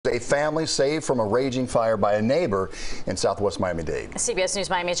a family saved from a raging fire by a neighbor in southwest Miami-Dade. CBS News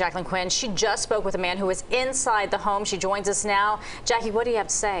Miami's Jacqueline Quynh. She just spoke with a man who was inside the home. She joins us now. Jackie, what do you have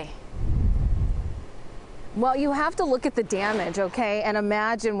to say? Well, you have to look at the damage, okay, and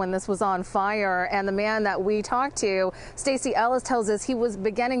imagine when this was on fire. And the man that we talked to, Stacy Ellis, tells us he was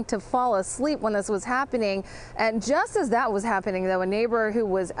beginning to fall asleep when this was happening. And just as that was happening, though, a neighbor who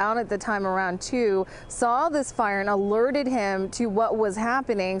was out at the time around 2 saw this fire and alerted him to what was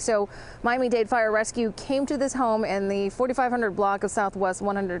happening. So Miami-Dade Fire Rescue came to this home in the 4500 block of Southwest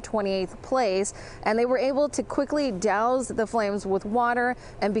 128th Place, and they were able to quickly douse the flames with water.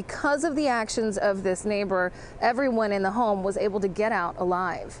 And because of the actions of this neighbor, everyone in the home was able to get out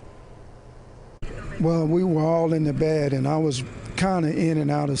alive. Well, we were all in the bed, and I was kind of in and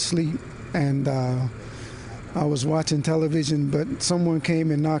out of sleep, and I was watching television, but someone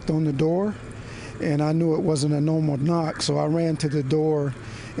came and knocked on the door, and I knew it wasn't a normal knock, so I ran to the door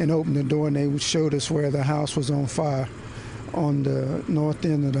and opened the door, and they showed us where the house was on fire on the north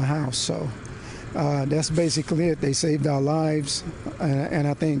end of the house. So that's basically it. They saved our lives, and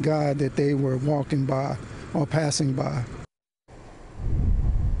I thank God that they were walking by or passing by.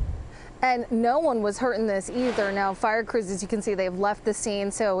 And no one was hurt in this either. Now, fire crews, as you can see, they've left the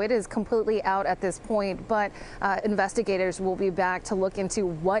scene, so it is completely out at this point. But investigators will be back to look into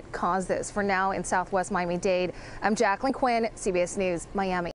what caused this. For now, in southwest Miami-Dade, I'm Jacqueline Quynh, CBS News, Miami.